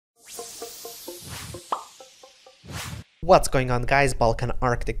What's going on, guys? Balkan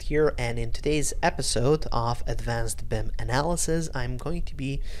Architect here, and in today's episode of Advanced BIM Analysis, I'm going to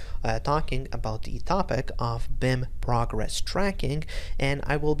be talking about the topic of BIM Progress tracking, and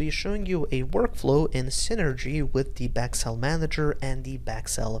I will be showing you a workflow in synergy with the BEXEL Manager and the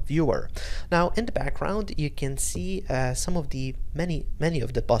BEXEL Viewer. Now, in the background, you can see some of the many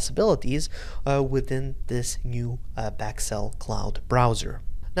of the possibilities within this new BEXEL Cloud browser.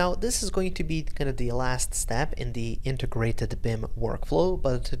 Now, this is going to be kind of the last step in the integrated BIM workflow,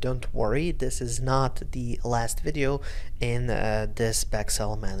 but don't worry, this is not the last video in this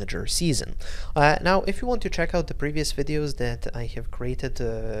BEXEL Manager season. Now, if you want to check out the previous videos that I have created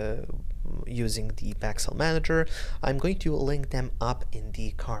using the BEXEL Manager, I'm going to link them up in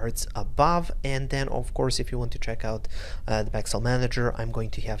the cards above, and then of course if you want to check out the BEXEL Manager, I'm going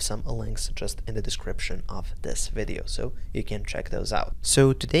to have some links just in the description of this video, so you can check those out.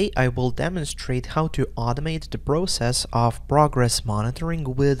 So today I will demonstrate how to automate the process of progress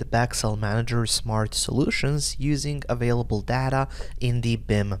monitoring with BEXEL Manager Smart Solutions using available data in the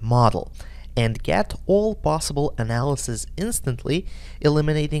BIM model, and get all possible analysis instantly,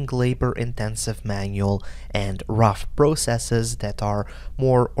 eliminating labor-intensive manual and rough processes that are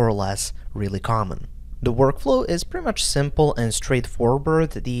more or less really common. The workflow is pretty much simple and straightforward.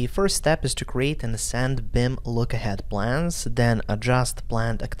 The first step is to create and send BIM look-ahead plans, then adjust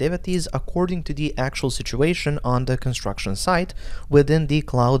planned activities according to the actual situation on the construction site within the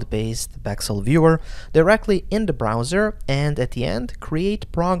cloud-based BEXEL Viewer directly in the browser, and at the end,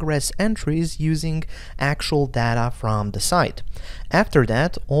 create progress entries using actual data from the site. After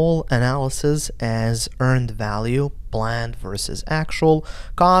that, all analysis as earned value, planned versus actual,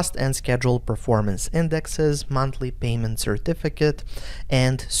 cost and schedule performance indexes, monthly payment certificate,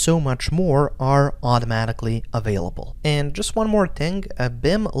 and so much more are automatically available. And just one more thing,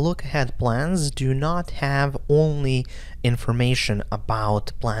 BIM look-ahead plans do not have only information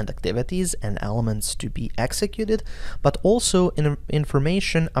about planned activities and elements to be executed, but also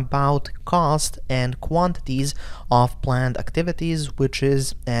information about cost and quantities of planned activities, which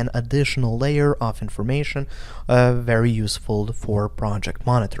is an additional layer of information very useful for project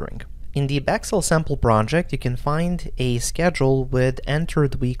monitoring. In the BEXEL sample project, you can find a schedule with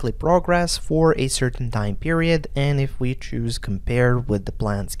entered weekly progress for a certain time period, and if we choose compare with the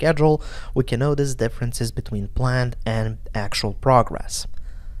planned schedule, we can notice differences between planned and actual progress.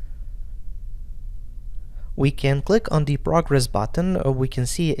 We can click on the progress button, we can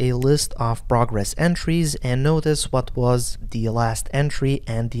see a list of progress entries and notice what was the last entry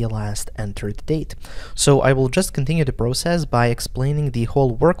and the last entered date. So I will just continue the process by explaining the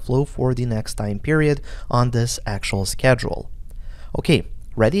whole workflow for the next time period on this actual schedule. Okay.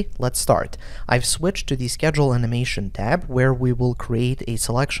 Ready? Let's start. I've switched to the Schedule Animation tab, where we will create a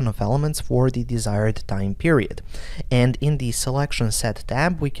selection of elements for the desired time period. And in the Selection Set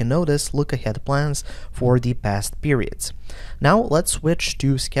tab, we can notice look-ahead plans for the past periods. Now let's switch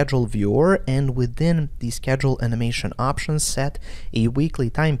to Schedule Viewer, and within the Schedule Animation options, set a weekly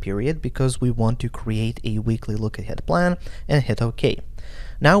time period because we want to create a weekly look-ahead plan, and hit OK.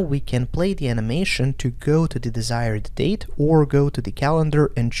 Now we can play the animation to go to the desired date or go to the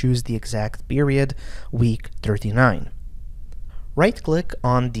calendar and choose the exact period, week 39. Right-click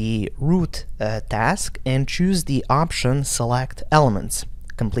on the root task and choose the option Select Elements.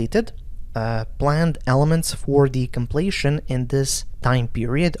 Completed. Planned elements for the completion in this time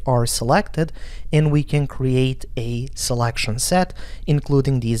period are selected, and we can create a selection set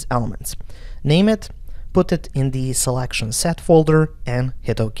including these elements. Name it, put it in the selection set folder, and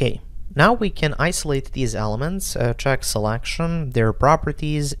hit OK. Now we can isolate these elements, check selection, their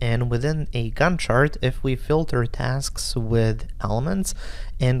properties, and within a Gantt chart, if we filter tasks with elements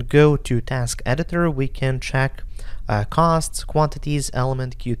and go to Task Editor, we can check costs, quantities,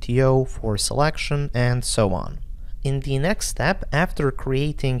 element QTO for selection, and so on. In the next step, after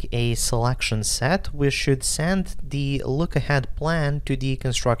creating a selection set, we should send the look-ahead plan to the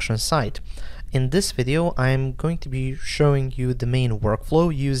construction site. In this video, I'm going to be showing you the main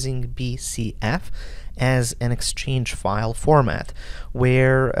workflow using BCF as an exchange file format,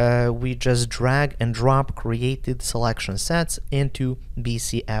 where we just drag and drop created selection sets into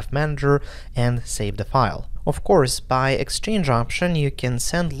BCF Manager and save the file. Of course, by exchange option, you can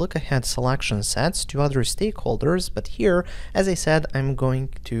send look-ahead selection sets to other stakeholders, but here, as I said, I'm going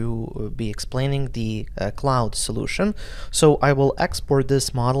to be explaining the cloud solution. So I will export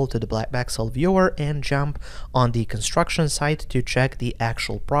this model to the BEXEL Viewer and jump on the construction site to check the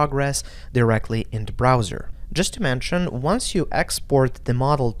actual progress directly in the browser. Just to mention, once you export the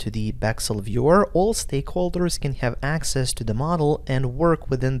model to the BEXEL viewer, all stakeholders can have access to the model and work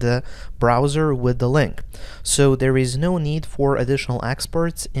within the browser with the link. So there is no need for additional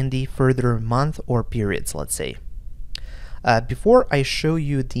exports in the further month or periods, let's say. Before I show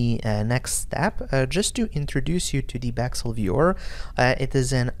you the next step, just to introduce you to the BEXEL viewer, it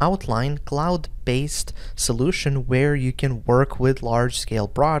is an outline cloud-based solution where you can work with large-scale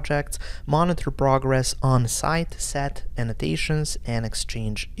projects, monitor progress on site, set annotations and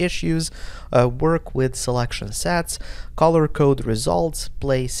exchange issues, work with selection sets, color code results,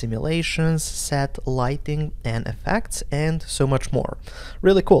 play simulations, set lighting and effects, and so much more.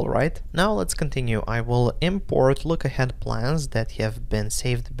 Really cool, right? Now let's continue. I will import look-ahead plans that have been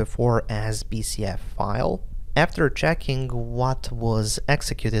saved before as BCF file. After checking what was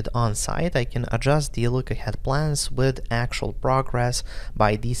executed on site, I can adjust the look-ahead plans with actual progress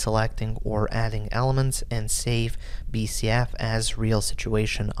by deselecting or adding elements and save BCF as real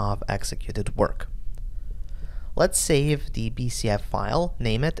situation of executed work. Let's save the BCF file,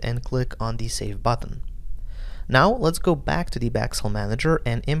 name it, and click on the Save button. Now let's go back to the BEXEL Manager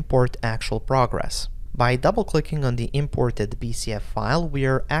and import actual progress. By double-clicking on the imported BCF file, we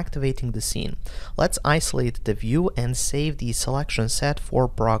are activating the scene. Let's isolate the view and save the selection set for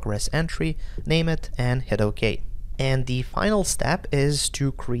progress entry, name it, and hit OK. And the final step is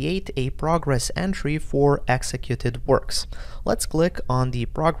to create a progress entry for executed works. Let's click on the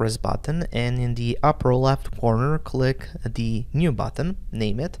Progress button and in the upper left corner click the New button,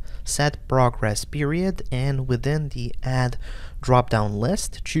 name it, set Progress period, and within the Add drop-down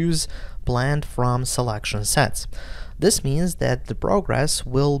list choose Planned from Selection Sets. This means that the progress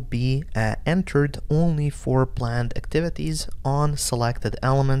will be entered only for planned activities on selected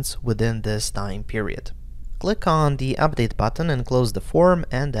elements within this time period. Click on the Update button and close the form,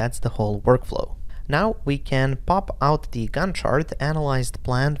 and that's the whole workflow. Now we can pop out the Gantt chart, analyze the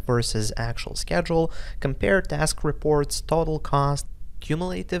planned versus actual schedule, compare task reports, total cost,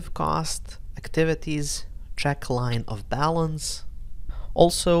 cumulative cost, activities, check line of balance.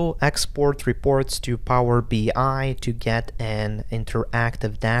 Also export reports to Power BI to get an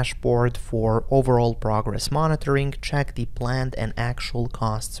interactive dashboard for overall progress monitoring, check the planned and actual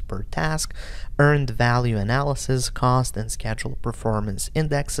costs per task, earned value analysis, cost and schedule performance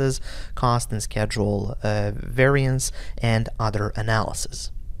indexes, cost and schedule variance, and other analysis.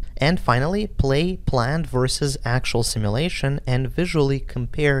 And finally, play planned versus actual simulation and visually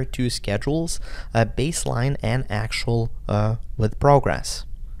compare two schedules, baseline and actual with progress.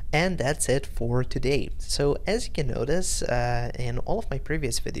 And that's it for today. So as you can notice, in all of my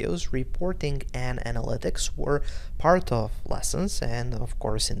previous videos, reporting and analytics were part of lessons, and of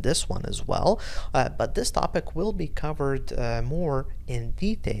course in this one as well. But this topic will be covered more in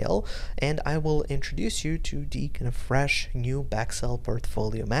detail, and I will introduce you to the kind of fresh new BEXEL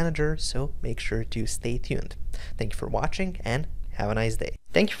Portfolio Manager, so make sure to stay tuned. Thank you for watching and have a nice day.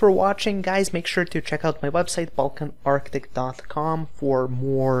 Thank you for watching, guys. Make sure to check out my website, balkanarchitect.com, for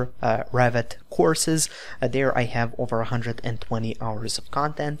more Revit courses. There I have over 120 hours of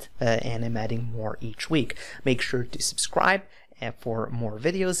content, and I'm adding more each week. Make sure to subscribe for more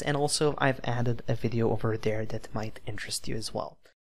videos, and also I've added a video over there that might interest you as well.